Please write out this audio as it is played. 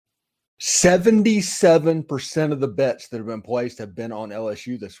77% of the bets that have been placed have been on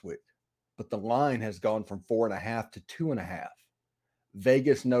LSU this week, but the line has gone from 4.5 to 2.5.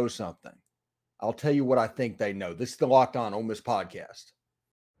 Vegas knows something. I'll tell you what I think they know. This is the Locked On Ole Miss podcast.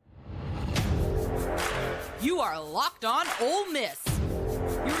 You are Locked On Ole Miss,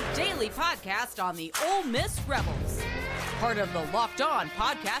 your daily podcast on the Ole Miss Rebels, part of the Locked On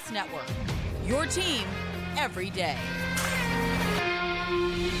Podcast Network, your team every day.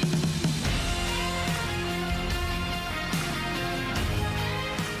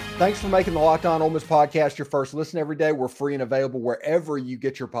 Thanks for making the Locked On Ole Miss podcast your first listen every day. We're free and available wherever you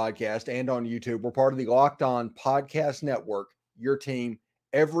get your podcast and on YouTube. We're part of the Locked On Podcast Network, your team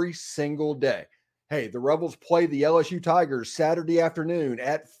every single day. Hey, the Rebels play the LSU Tigers Saturday afternoon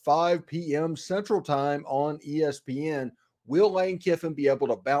at 5 p.m. Central Time on ESPN. Will Lane Kiffin be able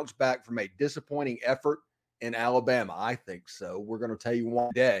to bounce back from a disappointing effort in Alabama? I think so. We're going to tell you one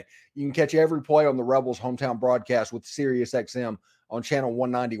day. You can catch every play on the Rebels hometown broadcast with SiriusXM on channel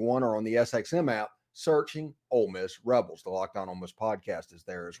 191 or on the SXM app, searching Ole Miss Rebels. The Locked On Ole Miss podcast is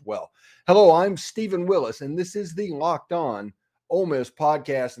there as well. Hello, I'm Stephen Willis, and this is the Locked On Ole Miss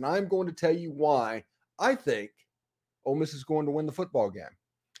podcast, and I'm going to tell you why I think Ole Miss is going to win the football game,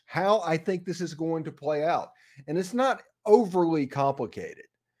 how I think this is going to play out. And it's not overly complicated.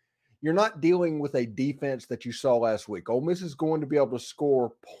 You're not dealing with a defense that you saw last week. Ole Miss is going to be able to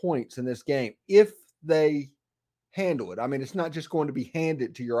score points in this game if they handle it. I mean, it's not just going to be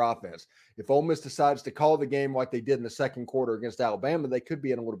handed to your offense. If Ole Miss decides to call the game like they did in the second quarter against Alabama, they could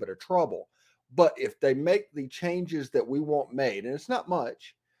be in a little bit of trouble. But if they make the changes that we want made, and it's not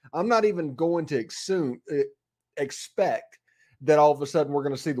much, I'm not even going to expect that all of a sudden we're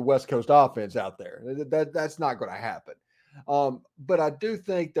going to see the West Coast offense out there. That's not going to happen. But I do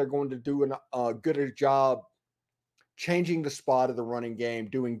think they're going to do a good job changing the spot of the running game,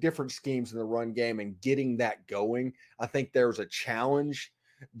 doing different schemes in the run game and getting that going. I think there's a challenge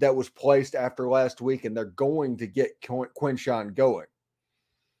that was placed after last week, and they're going to get Quinshawn going.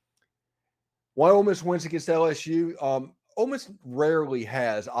 Why Ole Miss wins against LSU? Ole Miss rarely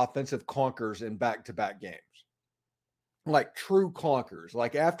has offensive clunkers in back-to-back games. Like true clunkers.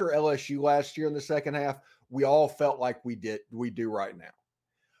 Like after LSU last year in the second half, we all felt like we do right now.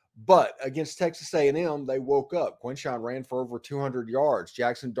 But against Texas A&M, they woke up. Quinshawn ran for over 200 yards.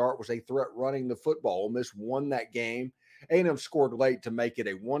 Jackson Dart was a threat running the football. Ole Miss won that game. A&M scored late to make it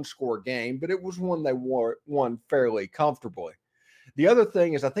a one-score game, but it was one they won fairly comfortably. The other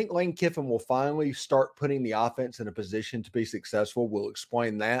thing is I think Lane Kiffin will finally start putting the offense in a position to be successful. We'll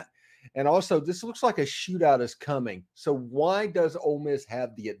explain that. And also, this looks like a shootout is coming. So why does Ole Miss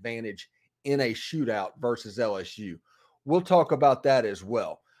have the advantage in a shootout versus LSU? We'll talk about that as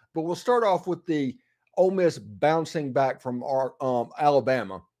well. But we'll start off with the Ole Miss bouncing back from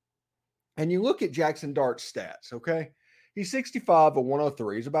Alabama. And you look at Jackson Dart's stats, okay? He's 65 of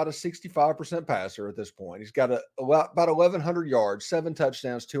 103. He's about a 65% passer at this point. He's got about 1,100 yards, 7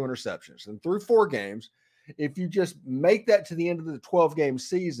 touchdowns, 2 interceptions. And through 4 games, if you just make that to the end of the 12-game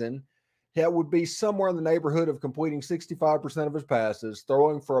season, that would be somewhere in the neighborhood of completing 65% of his passes,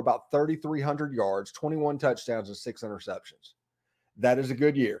 throwing for about 3,300 yards, 21 touchdowns, and 6 interceptions. That is a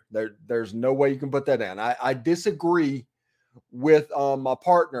good year. There's no way you can put that down. I disagree with my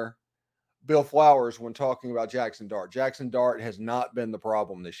partner, Bill Flowers, when talking about Jackson Dart. Jackson Dart has not been the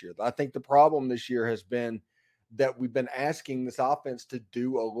problem this year. I think the problem this year has been that we've been asking this offense to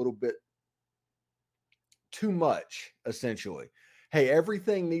do a little bit too much, essentially. Hey,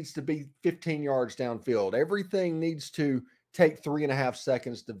 everything needs to be 15 yards downfield. Everything needs to take 3.5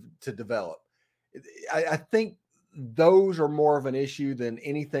 seconds to develop. I think those are more of an issue than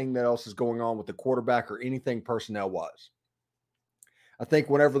anything that else is going on with the quarterback or anything personnel-wise. I think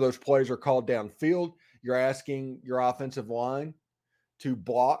whenever those plays are called downfield, you're asking your offensive line to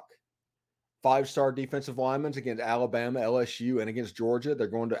block 5-star defensive linemen against Alabama, LSU, and against Georgia. They're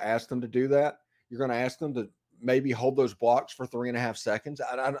going to ask them to do that. You're going to ask them to maybe hold those blocks for 3.5 seconds.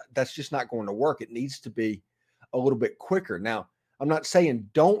 That's just not going to work. It needs to be a little bit quicker. Now, I'm not saying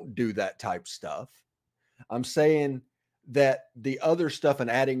don't do that type stuff. I'm saying that the other stuff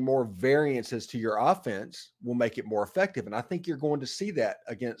and adding more variances to your offense will make it more effective. And I think you're going to see that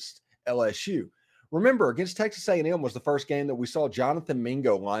against LSU. Remember, against Texas A&M was the first game that we saw Jonathan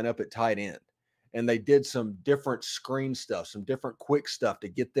Mingo line up at tight end. And they did some different screen stuff, some different quick stuff to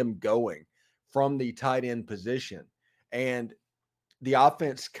get them going from the tight end position. And the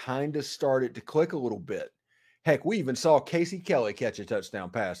offense kind of started to click a little bit. Heck, we even saw Casey Kelly catch a touchdown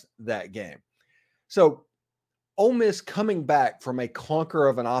pass that game. So Ole Miss coming back from a clunker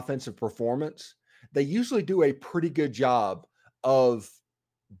of an offensive performance, they usually do a pretty good job of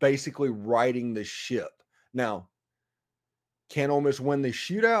basically righting the ship. Now, can Ole Miss win the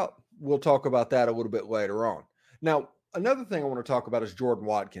shootout? We'll talk about that a little bit later on. Now, another thing I want to talk about is Jordan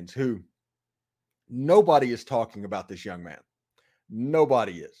Watkins, who nobody is talking about this young man.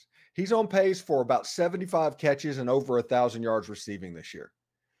 Nobody is. He's on pace for about 75 catches and over 1,000 yards receiving this year.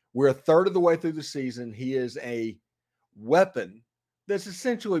 We're a third of the way through the season. He is a weapon that's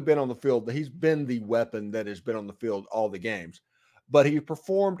essentially been on the field. He's been the weapon that has been on the field all the games, but he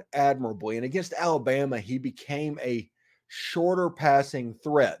performed admirably. And against Alabama, he became a shorter passing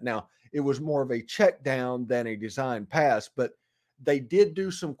threat. Now, it was more of a check down than a design pass, but they did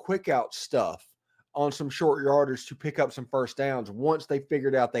do some quick out stuff on some short yarders to pick up some first downs once they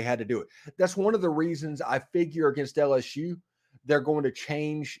figured out they had to do it. That's one of the reasons I figure against LSU, they're going to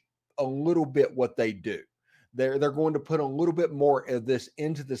change a little bit what they do. They're going to put a little bit more of this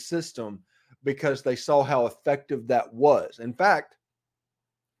into the system because they saw how effective that was. In fact,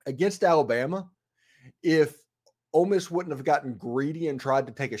 against Alabama, if Ole Miss wouldn't have gotten greedy and tried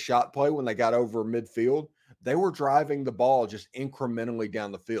to take a shot play when they got over midfield, they were driving the ball just incrementally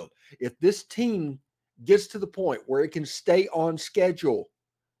down the field. If this team gets to the point where it can stay on schedule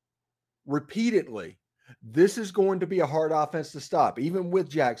repeatedly, this is going to be a hard offense to stop, even with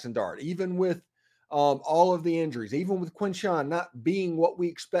Jackson Dart, even with all of the injuries, even with Quinshawn not being what we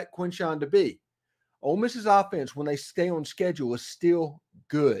expect Quinshawn to be. Ole Miss's offense, when they stay on schedule, is still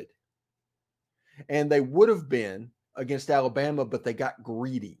good. And they would have been against Alabama, but they got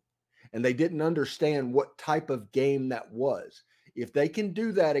greedy and they didn't understand what type of game that was. If they can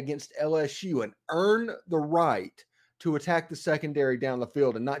do that against LSU and earn the right to attack the secondary down the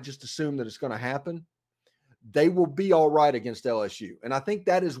field and not just assume that it's going to happen, they will be all right against LSU. And I think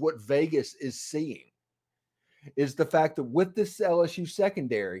that is what Vegas is seeing, is the fact that with this LSU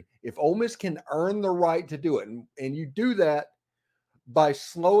secondary, if Ole Miss can earn the right to do it, and you do that by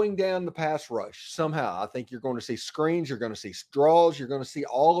slowing down the pass rush somehow, I think you're going to see screens, you're going to see draws, you're going to see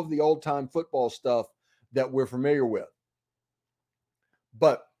all of the old-time football stuff that we're familiar with.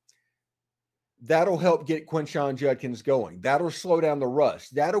 But that'll help get Quinshawn Judkins going. That'll slow down the rush.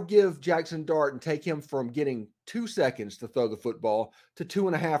 That'll give Jackson Dart and take him from getting 2 seconds to throw the football to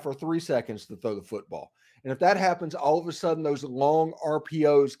 2.5 or 3 seconds to throw the football. And if that happens, all of a sudden those long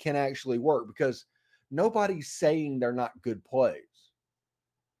RPOs can actually work, because nobody's saying they're not good plays.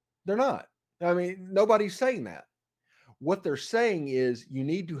 They're not. I mean, nobody's saying that. What they're saying is you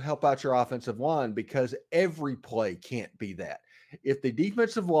need to help out your offensive line, because every play can't be that. If the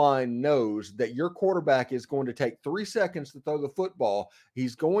defensive line knows that your quarterback is going to take 3 seconds to throw the football,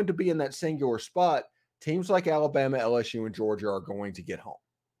 he's going to be in that singular spot, teams like Alabama, LSU, and Georgia are going to get home,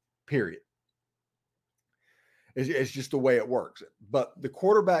 period. It's just the way it works. But the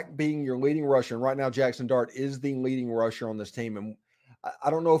quarterback being your leading rusher, and right now Jackson Dart is the leading rusher on this team, and I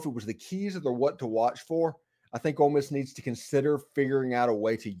don't know if it was the keys or the what to watch for. I think Ole Miss needs to consider figuring out a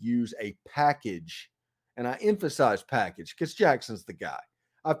way to use a package. And I emphasize package because Jackson's the guy.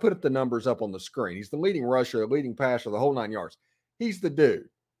 I put up the numbers up on the screen. He's the leading rusher, the leading passer, the whole 9 yards. He's the dude.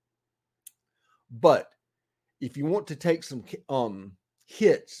 But if you want to take some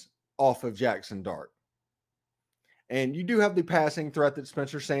hits off of Jackson Dart, and you do have the passing threat that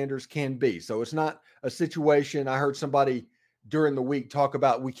Spencer Sanders can be. So it's not a situation. I heard somebody during the week talk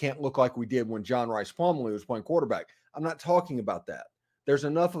about we can't look like we did when John Rice Plumlee was playing quarterback. I'm not talking about that. There's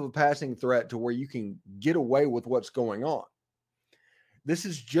enough of a passing threat to where you can get away with what's going on. This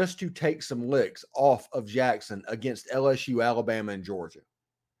is just to take some licks off of Jackson against LSU, Alabama, and Georgia.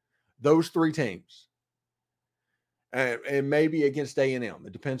 Those 3 teams. And maybe against A&M.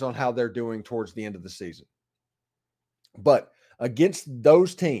 It depends on how they're doing towards the end of the season. But against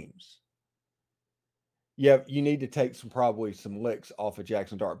those teams, you need to take probably some licks off of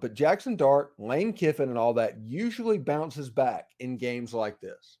Jackson Dart. But Jackson Dart, Lane Kiffin, and all that usually bounces back in games like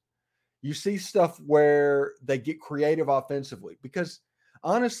this. You see stuff where they get creative offensively, because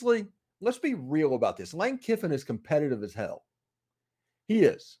honestly, let's be real about this. Lane Kiffin is competitive as hell. He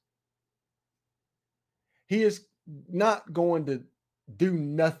is. He is not going to do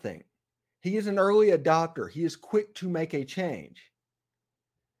nothing. He is an early adopter. He is quick to make a change.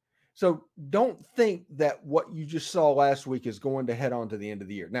 So don't think that what you just saw last week is going to head on to the end of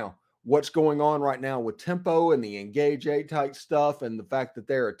the year. Now, what's going on right now with tempo and the engage 8 type stuff, and the fact that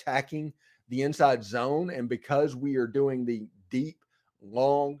they're attacking the inside zone, and because we are doing the deep,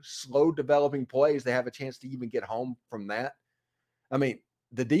 long, slow developing plays, they have a chance to even get home from that. I mean,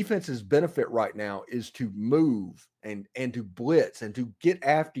 the defense's benefit right now is to move and to blitz and to get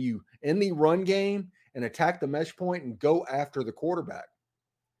after you in the run game and attack the mesh point and go after the quarterback.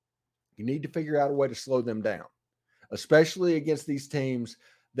 You need to figure out a way to slow them down, especially against these teams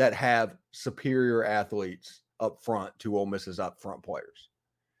that have superior athletes up front to Ole Miss's up front players.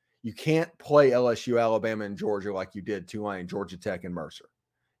 You can't play LSU, Alabama, and Georgia like you did Tulane, Georgia Tech, and Mercer.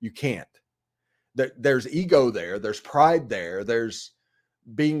 You can't. There's ego there. There's pride there. There's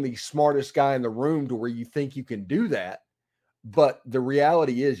being the smartest guy in the room to where you think you can do that. But the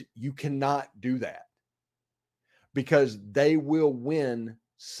reality is you cannot do that because they will win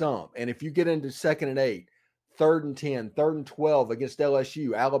some. And if you get into 2nd and 8, 3rd and 10, 3rd and 12 against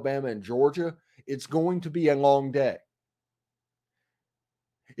LSU, Alabama, and Georgia, it's going to be a long day.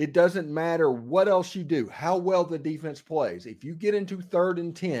 It doesn't matter what else you do, how well the defense plays. If you get into 3rd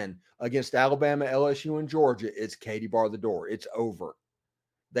and 10 against Alabama, LSU, and Georgia, it's Katie bar the door. It's over.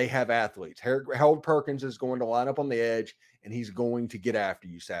 They have athletes. Harold Perkins is going to line up on the edge, and he's going to get after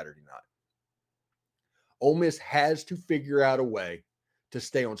you Saturday night. Ole Miss has to figure out a way to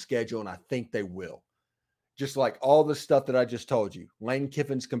stay on schedule, and I think they will. Just like all the stuff that I just told you, Lane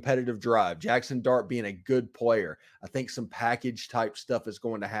Kiffin's competitive drive, Jackson Dart being a good player. I think some package type stuff is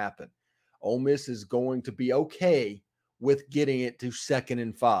going to happen. Ole Miss is going to be okay with getting it to 2nd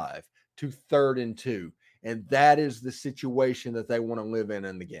and 5, to 3rd and 2. And that is the situation that they want to live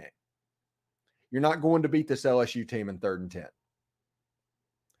in the game. You're not going to beat this LSU team in 3rd and 10.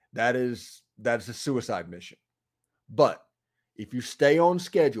 That's a suicide mission. But if you stay on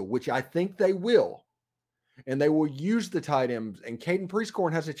schedule, which I think they will, and they will use the tight ends, and Caden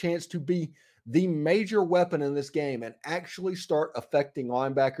Prieskorn has a chance to be the major weapon in this game and actually start affecting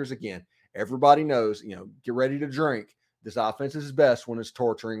linebackers again. Everybody knows, get ready to drink. This offense is best when it's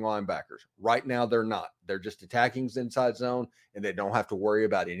torturing linebackers. Right now, they're not. They're just attacking the inside zone, and they don't have to worry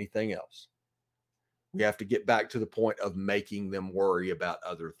about anything else. We have to get back to the point of making them worry about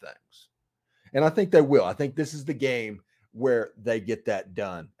other things. And I think they will. I think this is the game where they get that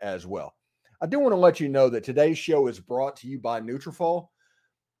done as well. I do want to let you know that today's show is brought to you by Nutrafol.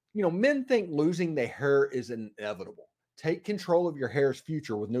 Men think losing their hair is inevitable. Take control of your hair's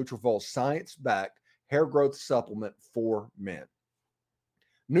future with Nutrafol's science-backed hair growth supplement for men.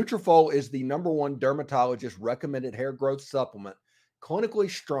 Nutrafol is the #1 dermatologist recommended hair growth supplement, clinically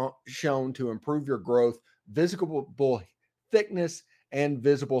shown to improve your growth, visible thickness, and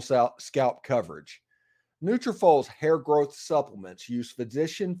visible scalp coverage. Nutrafol's hair growth supplements use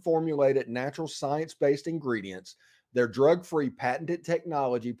physician-formulated natural science-based ingredients. Their drug-free patented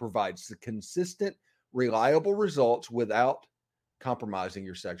technology provides the consistent, reliable results without compromising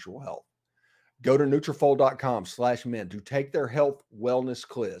your sexual health. Go to Nutrafol.com/men to take their health wellness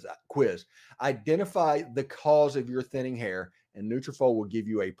quiz. Identify the cause of your thinning hair, and Nutrafol will give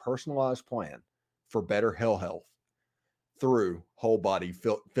you a personalized plan for better hair health through whole body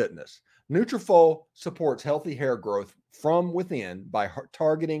fitness. Nutrafol supports healthy hair growth from within by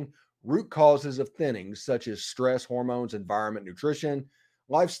targeting root causes of thinning, such as stress, hormones, environment, nutrition,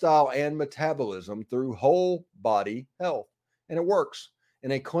 lifestyle, and metabolism through whole body health. And it works.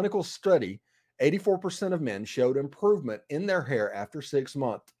 In a clinical study, 84% of men showed improvement in their hair after 6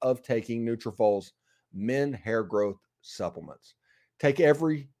 months of taking Nutrafol's men hair growth supplements. Take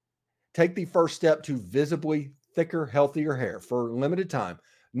the first step to visibly thicker, healthier hair. For a limited time,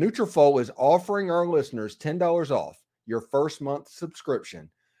 Nutrafol is offering our listeners $10 off your first month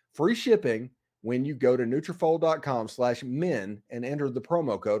subscription, free shipping when you go to Nutrafol.com/men and enter the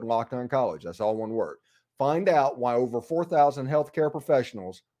promo code LockedOnCollege. That's all one word. Find out why over 4,000 healthcare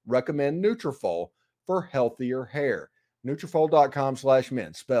professionals recommend Nutrafol for healthier hair.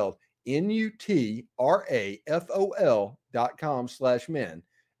 Nutrafol.com/men, spelled Nutrafol.com/men,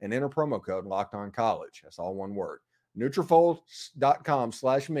 and enter promo code LockedOnCollege. That's all one word.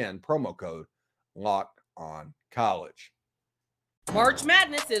 Nutrafol.com/men, promo code LockedOnCollege. March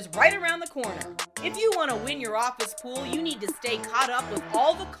Madness is right around the corner. If you want to win your office pool, you need to stay caught up with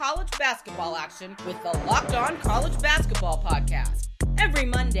all the college basketball action with the Locked On College Basketball Podcast. Every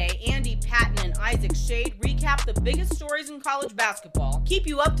Monday, Andy Patton and Isaac Shade recap the biggest stories in college basketball, keep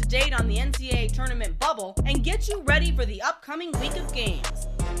you up to date on the NCAA tournament bubble, and get you ready for the upcoming week of games.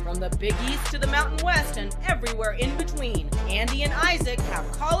 From the Big East to the Mountain West and everywhere in between, Andy and Isaac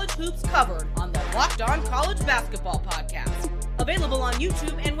have college hoops covered on the Locked On College Basketball Podcast. Available on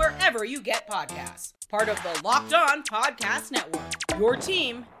YouTube and wherever you get podcasts. Part of the Locked On Podcast Network. Your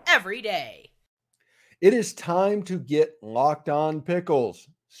team every day. It is time to get Locked On Pickles.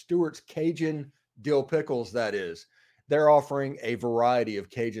 Stewart's Cajun Dill Pickles, that is. They're offering a variety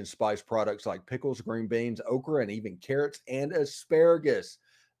of Cajun spice products like pickles, green beans, okra, and even carrots and asparagus.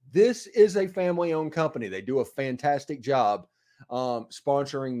 This is a family-owned company. They do a fantastic job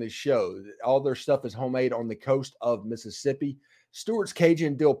sponsoring the show. All their stuff is homemade on the coast of Mississippi. Stewart's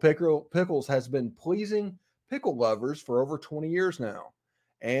Cajun Dill Pickles has been pleasing pickle lovers for over 20 years now.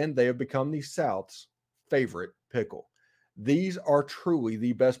 and they have become the South's favorite pickle. These are truly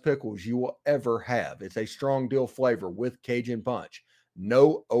the best pickles you will ever have. It's a strong dill flavor with Cajun punch,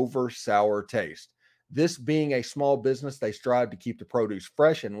 no over sour taste. This being a small business, they strive to keep the produce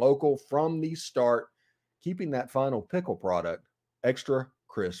fresh and local from the start, keeping that final pickle product extra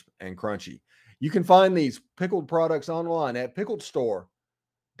crisp and crunchy. You can find these pickled products online at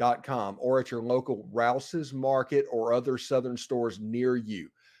pickledstore.com or at your local Rouse's Market or other Southern stores near you.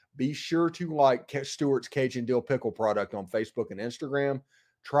 Be sure to like Stewart's Cajun Dill Pickle product on Facebook and Instagram.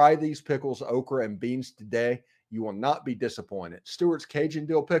 Try these pickles, okra, and beans today. You will not be disappointed. Stewart's Cajun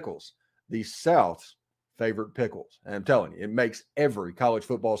Dill Pickles, the South's favorite pickles. And I'm telling you, it makes every college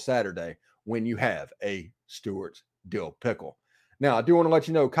football Saturday when you have a Stewart's Dill Pickle. Now, I do want to let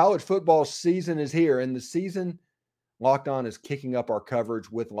you know college football season is here, and the season Locked On is kicking up our coverage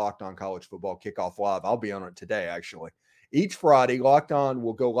with Locked On College Football Kickoff Live. I'll be on it today, actually. Each Friday, Locked On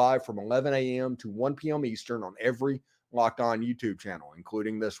will go live from 11 a.m. to 1 p.m. Eastern on every Locked On YouTube channel,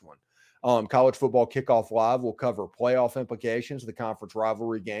 including this one. College Football Kickoff Live will cover playoff implications, the conference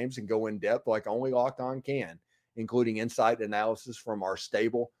rivalry games, and go in depth like only Locked On can, including insight analysis from our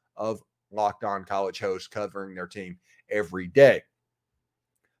stable of Locked On college hosts covering their team every day.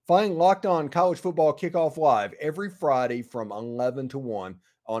 Find Locked On College Football Kickoff Live every Friday from 11 to 1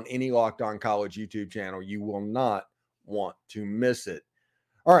 on any Locked On College YouTube channel. You will not want to miss it.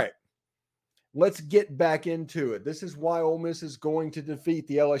 All right, let's get back into it. This is why Ole Miss is going to defeat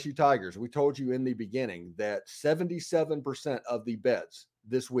the LSU Tigers. We told you in the beginning that 77% of the bets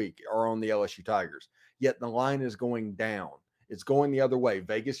this week are on the LSU Tigers, yet the line is going down. It's going the other way.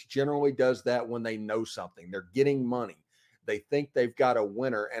 Vegas generally does that when they know something. They're getting money. They think they've got a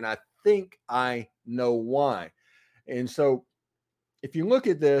winner, and I think I know why. And so if you look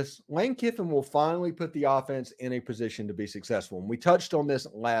at this, Lane Kiffin will finally put the offense in a position to be successful. And we touched on this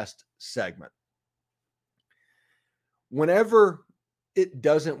last segment. Whenever it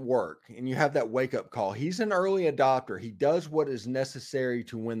doesn't work and you have that wake-up call, he's an early adopter. He does what is necessary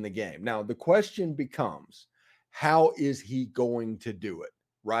to win the game. Now, the question becomes, how is he going to do it,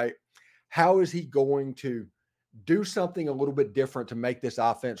 right? How is he going to do something a little bit different to make this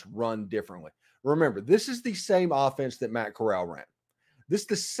offense run differently? Remember, this is the same offense that Matt Corral ran. This is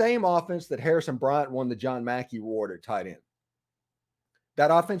the same offense that Harrison Bryant won the John Mackey Award at tight end.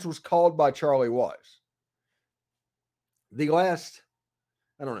 That offense was called by Charlie Wise. The last,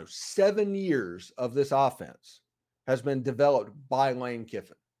 7 years of this offense has been developed by Lane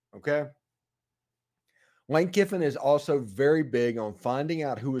Kiffin, okay? Lane Kiffin is also very big on finding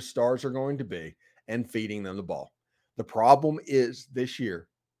out who his stars are going to be and feeding them the ball. The problem is this year,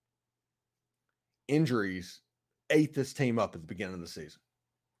 injuries ate this team up at the beginning of the season.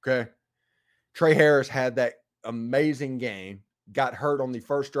 Okay. Trey Harris had that amazing game, got hurt on the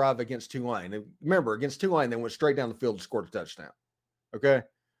first drive against Tulane. And remember, against Tulane, they went straight down the field and scored a touchdown. Okay.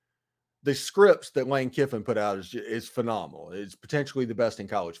 The scripts that Lane Kiffin put out is phenomenal. It's potentially the best in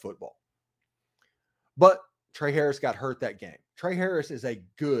college football. But Trey Harris got hurt that game. Trey Harris is a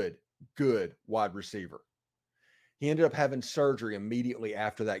good wide receiver. He ended up having surgery immediately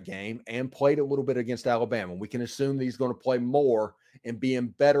after that game and played a little bit against Alabama. We can assume that he's going to play more and be in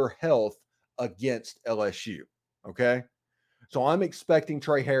better health against LSU. Okay. So I'm expecting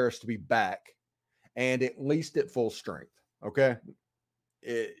Trey Harris to be back and at least at full strength. Okay.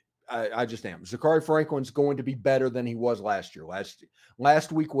 I just am. Zachary Franklin's going to be better than he was last year.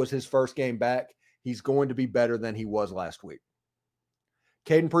 Last week was his first game back. He's going to be better than he was last week.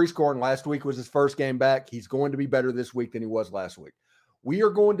 Caden Prescorn last week was his first game back. He's going to be better this week than he was last week. We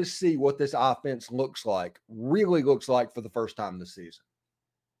are going to see what this offense really looks like for the first time this season.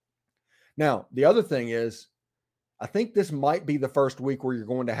 Now, the other thing is, I think this might be the first week where you're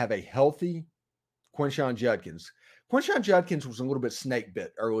going to have a healthy Quinshon Judkins. Quinshon Judkins was a little bit snake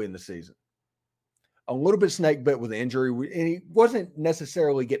bit early in the season. A little bit snake bit with injury, and he wasn't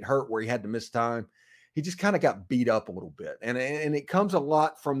necessarily getting hurt where he had to miss time. He just kind of got beat up a little bit. And it comes a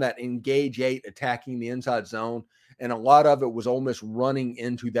lot from that engage 8 attacking the inside zone. And a lot of it was Ole Miss running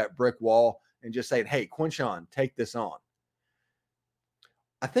into that brick wall and just saying, hey, Quinshon, take this on.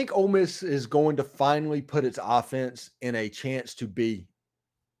 I think Ole Miss is going to finally put its offense in a chance to be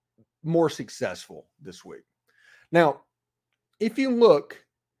more successful this week. Now, if you look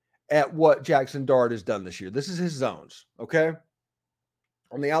at what Jackson Dart has done this year, this is his zones, okay?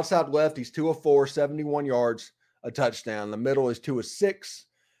 On the outside left, he's 2 of 4, 71 yards, a touchdown. The middle is 2 of 6,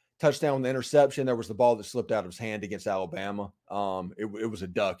 touchdown with the interception. There was the ball that slipped out of his hand against Alabama. It was a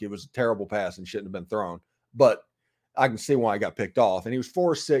duck. It was a terrible pass and shouldn't have been thrown. But I can see why he got picked off. And he was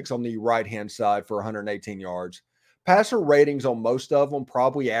 4 of 6 on the right-hand side for 118 yards. Passer ratings on most of them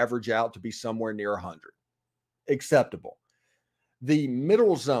probably average out to be somewhere near 100. Acceptable. The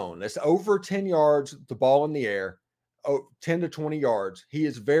middle zone, that's over 10 yards, the ball in the air, 10 to 20 yards. He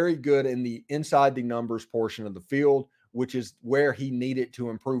is very good in the inside the numbers portion of the field, which is where he needed to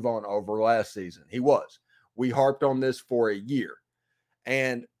improve on over last season. He was. We harped on this for a year.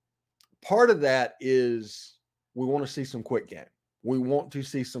 And part of that is we want to see some quick game. We want to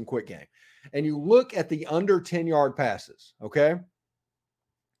see some quick game. And you look at the under 10-yard passes, okay?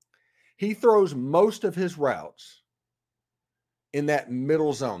 He throws most of his routes in that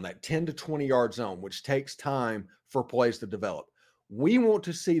middle zone, that 10 to 20-yard zone, which takes time for plays to develop. We want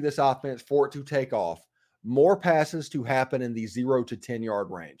to see this offense, for it to take off, more passes to happen in the 0 to 10-yard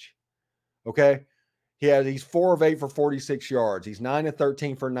range, okay? He's 4 of 8 for 46 yards. He's 9 of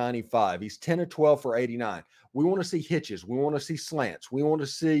 13 for 95. He's 10 of 12 for 89. We want to see hitches. We want to see slants. We want to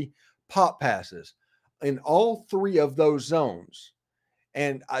see pop passes in all three of those zones.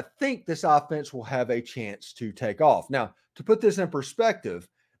 And I think this offense will have a chance to take off. Now, to put this in perspective,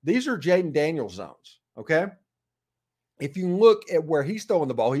 these are Jaden Daniels zones, okay? If you look at where he's throwing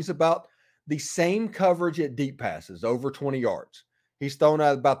the ball, he's about the same coverage at deep passes, over 20 yards. He's thrown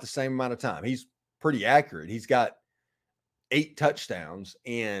out about the same amount of time. He's pretty accurate. He's got 8 touchdowns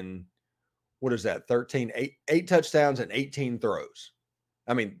in, what is that, 13, 8 touchdowns and 18 throws.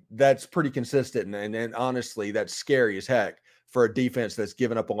 I mean, that's pretty consistent. And honestly, that's scary as heck for a defense that's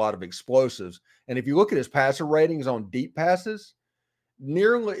given up a lot of explosives. And if you look at his passer ratings on deep passes,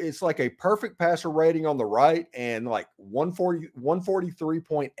 nearly, it's like a perfect passer rating on the right and like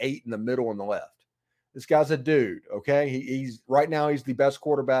 143.8 in the middle and the left. This guy's a dude, okay? He's right now, he's the best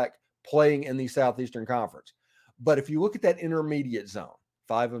quarterback playing in the Southeastern Conference. But if you look at that intermediate zone,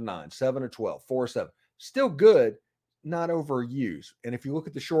 5 of 9, 7 of 12, 4 of 7, still good, not overused. And if you look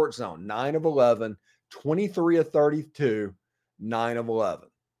at the short zone, 9 of 11, 23 of 32, 9 of 11.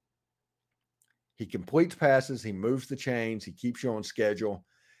 He completes passes, he moves the chains, he keeps you on schedule,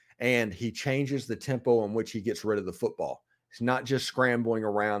 and he changes the tempo in which he gets rid of the football. He's not just scrambling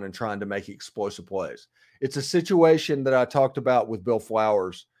around and trying to make explosive plays. It's a situation that I talked about with Bill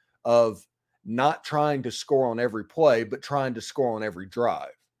Flowers of not trying to score on every play, but trying to score on every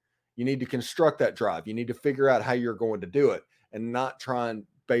drive. You need to construct that drive. You need to figure out how you're going to do it and not try and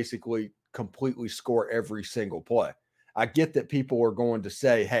basically completely score every single play. I get that people are going to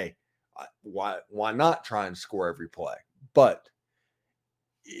say, hey, why not try and score every play? But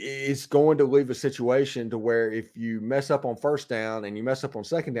it's going to leave a situation to where if you mess up on first down and you mess up on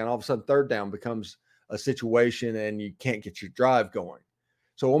second down, all of a sudden third down becomes a situation and you can't get your drive going.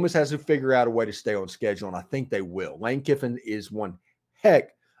 So Ole Miss has to figure out a way to stay on schedule, and I think they will. Lane Kiffin is one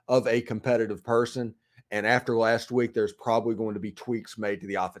heck of a competitive person, and after last week, there's probably going to be tweaks made to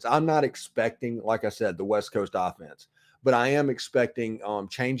the offense. I'm not expecting, like I said, the West Coast offense, but I am expecting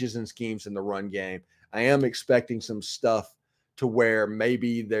changes in schemes in the run game. I am expecting some stuff to where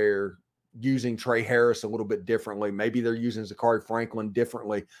maybe they're using Trey Harris a little bit differently. Maybe they're using Zachary Franklin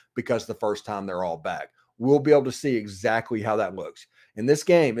differently because the first time they're all back. We'll be able to see exactly how that looks. And this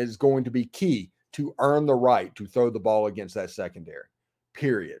game is going to be key to earn the right to throw the ball against that secondary,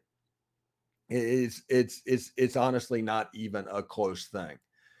 period. It's honestly not even a close thing.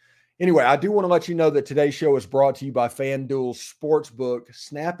 Anyway, I do want to let you know that today's show is brought to you by FanDuel Sportsbook.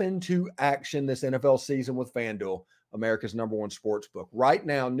 Snap into action this NFL season with FanDuel, America's #1 sportsbook. Right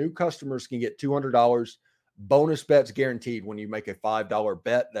now, new customers can get $200 bonus bets guaranteed when you make a $5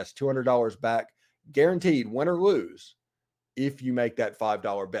 bet. That's $200 back, guaranteed, win or lose, if you make that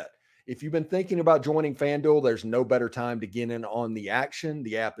 $5 bet. If you've been thinking about joining FanDuel, there's no better time to get in on the action.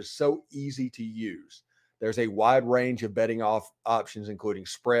 The app is so easy to use. There's a wide range of betting options, including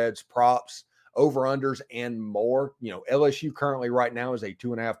spreads, props, over-unders, and more. You know, LSU currently right now is a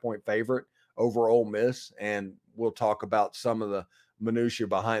 2.5-point favorite over Ole Miss, and we'll talk about some of the minutia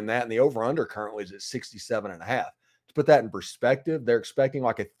behind that. And the over-under currently is at 67.5. To put that in perspective, they're expecting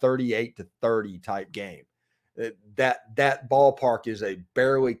like a 38-30 type game. That ballpark is a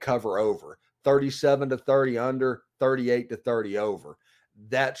barely cover over. 37-30 under, 38-30 over.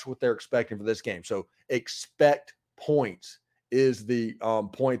 That's what they're expecting for this game. So expect points is the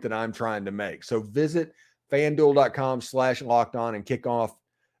point that I'm trying to make. So visit FanDuel.com/lockedon and kick off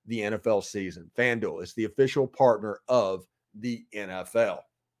the NFL season. FanDuel is the official partner of the NFL.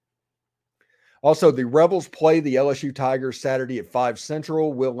 Also, the Rebels play the LSU Tigers Saturday at 5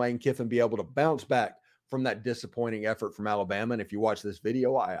 Central. Will Lane Kiffin be able to bounce back from that disappointing effort from Alabama? And if you watch this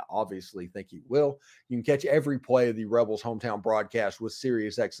video, I obviously think he will. You can catch every play of the Rebels hometown broadcast with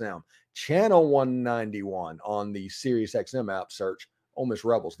SiriusXM, channel 191 on the SiriusXM app. Search Ole Miss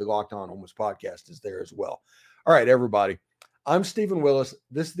Rebels. The Locked On Ole Miss podcast is there as well. All right, everybody. I'm Stephen Willis.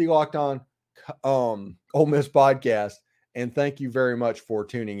 This is the Locked On Ole Miss podcast, and thank you very much for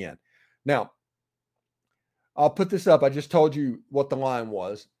tuning in. Now, I'll put this up. I just told you what the line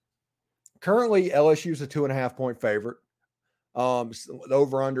was. Currently, LSU is a 2.5-point favorite. The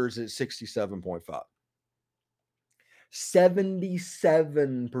over-under is at 67.5.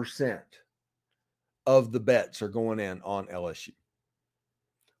 77% of the bets are going in on LSU.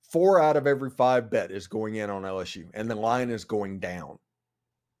 4 out of every 5 bet is going in on LSU, and the line is going down.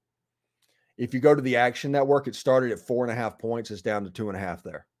 If you go to the Action Network, it started at 4.5 points. It's down to 2.5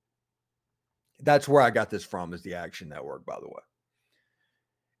 there. That's where I got this from, is the Action Network, by the way.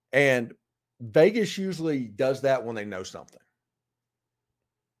 And Vegas usually does that when they know something.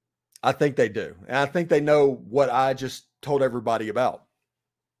 I think they do. And I think they know what I just told everybody about.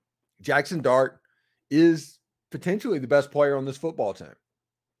 Jackson Dart is potentially the best player on this football team.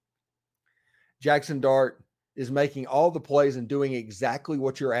 Jackson Dart is making all the plays and doing exactly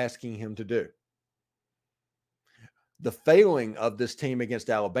what you're asking him to do. The failing of this team against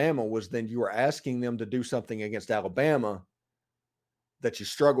Alabama was then you were asking them to do something against Alabama that you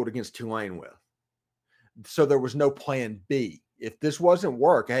struggled against Tulane with. So there was no plan B. If this wasn't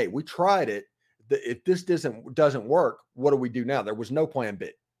work, hey, we tried it. If this doesn't work, what do we do now? There was no plan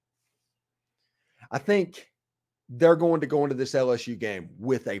B. I think they're going to go into this LSU game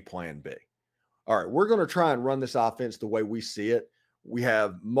with a plan B. All right, we're going to try and run this offense the way we see it. We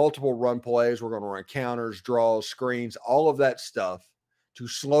have multiple run plays. We're going to run counters, draws, screens, all of that stuff to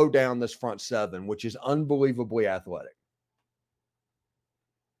slow down this front seven, which is unbelievably athletic.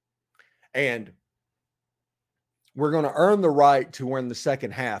 And we're going to earn the right to, in the second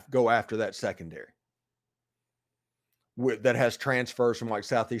half, go after that secondary that has transfers from like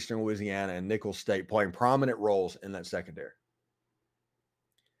Southeastern Louisiana and Nicholls State playing prominent roles in that secondary.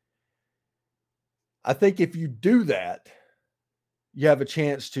 I think if you do that, you have a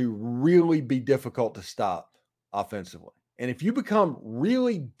chance to really be difficult to stop offensively. And if you become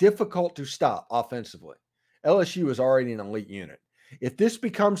really difficult to stop offensively, LSU is already an elite unit. If this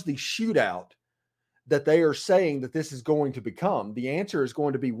becomes the shootout that they are saying that this is going to become, the answer is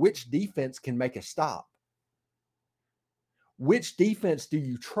going to be which defense can make a stop. Which defense do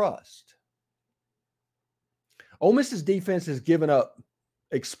you trust? Ole Miss's defense has given up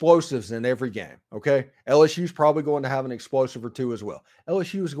explosives in every game, okay? LSU's probably going to have an explosive or two as well.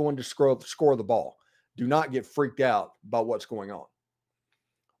 LSU is going to score the ball. Do not get freaked out by what's going on.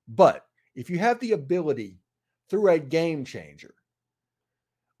 But if you have the ability through a game changer,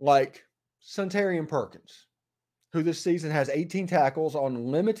 like Suntarian Perkins, who this season has 18 tackles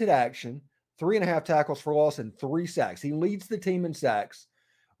on limited action, 3.5 tackles for loss, and 3 sacks. He leads the team in sacks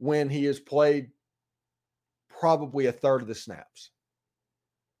when he has played probably a third of the snaps.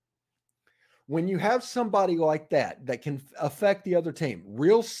 When you have somebody like that that can affect the other team,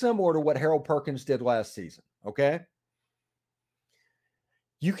 real similar to what Harold Perkins did last season, okay?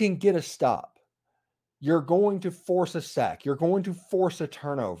 You can get a stop. You're going to force a sack. You're going to force a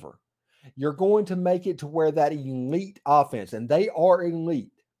turnover. You're going to make it to where that elite offense, and they are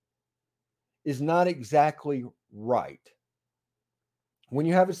elite, is not exactly right. When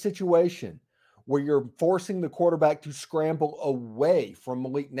you have a situation where you're forcing the quarterback to scramble away from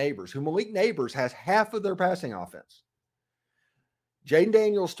Malik Neighbors, who Malik Neighbors has half of their passing offense. Jaden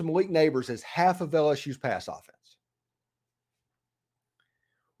Daniels to Malik Neighbors is half of LSU's pass offense.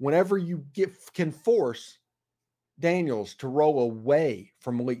 Whenever you can force Daniels to roll away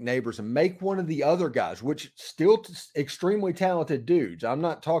from Malik Neighbors and make one of the other guys, which still extremely talented dudes. I'm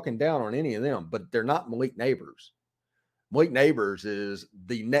not talking down on any of them, but they're not Malik Neighbors. Malik Neighbors is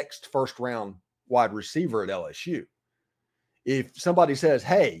the next first round wide receiver at LSU. If somebody says,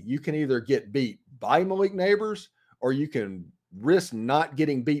 hey, you can either get beat by Malik Neighbors or you can risk not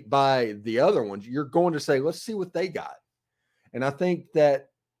getting beat by the other ones, you're going to say, let's see what they got. And I think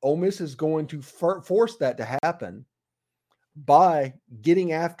that Ole Miss is going to force that to happen by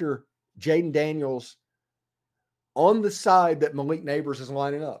getting after Jaden Daniels on the side that Malik Neighbors is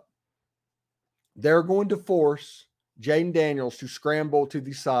lining up. They're going to force Jaden Daniels to scramble to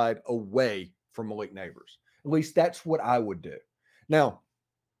the side away from Malik Neighbors. At least that's what I would do. Now,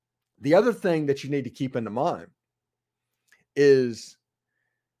 the other thing that you need to keep in mind is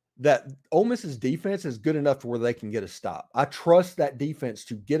that Ole Miss's defense is good enough to where they can get a stop. I trust that defense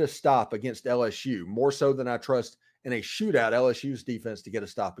to get a stop against LSU more so than I trust in a shootout LSU's defense to get a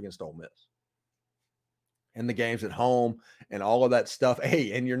stop against Ole Miss. And the games at home and all of that stuff.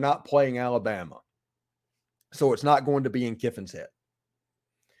 Hey, and you're not playing Alabama. So it's not going to be in Kiffin's head.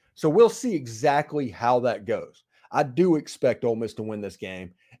 So we'll see exactly how that goes. I do expect Ole Miss to win this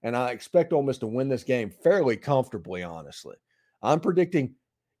game. and I expect Ole Miss to win this game fairly comfortably, honestly. I'm predicting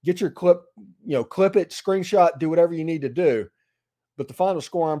get your clip it, screenshot, do whatever you need to do. But the final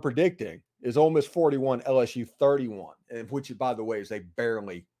score I'm predicting is Ole Miss 41, LSU 31, which, by the way, is they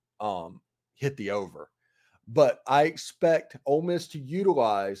barely hit the over. But I expect Ole Miss to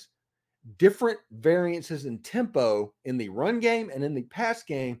utilize different variances in tempo in the run game and in the pass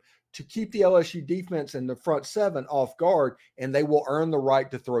game to keep the LSU defense and the front seven off guard, and they will earn the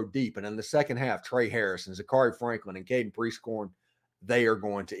right to throw deep. And in the second half, Trey Harrison, Zachary Franklin, and Caden Prescorn, they are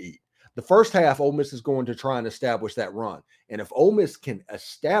going to eat. The first half, Ole Miss is going to try and establish that run. And if Ole Miss can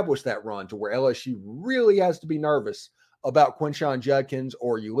establish that run to where LSU really has to be nervous about Quinshon Judkins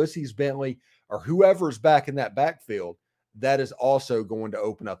or Ulysses Bentley or whoever's back in that backfield, that is also going to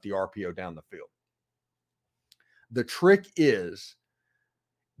open up the RPO down the field. The trick is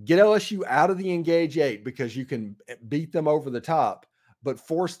get LSU out of the engage 8 because you can beat them over the top, but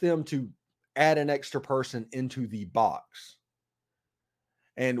force them to add an extra person into the box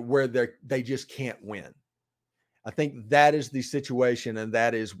and where they just can't win. I think that is the situation, and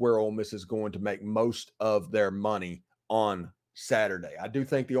that is where Ole Miss is going to make most of their money on Saturday. I do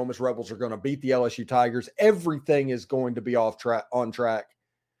think the Ole Miss Rebels are going to beat the LSU Tigers. Everything is going to be on track.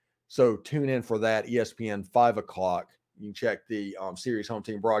 So tune in for that. ESPN 5 o'clock. You can check the Series Home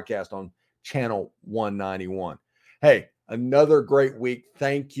Team broadcast on channel 191. Hey, another great week.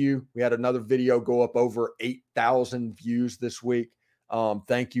 Thank you. We had another video go up over 8,000 views this week.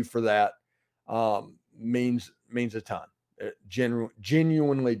 Thank you for that. Means a ton. It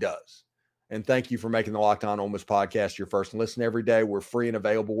genuinely does. And thank you for making the Locked On Ole Miss podcast your first listen every day. We're free and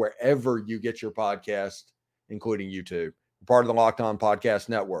available wherever you get your podcast, including YouTube. We're part of the Locked On Podcast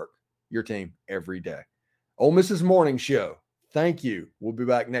Network, your team every day. Ole Miss's morning show. Thank you. We'll be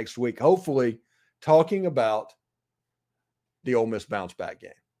back next week, hopefully talking about the Ole Miss bounce back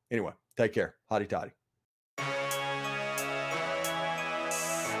game. Anyway, take care. Hotty toddy.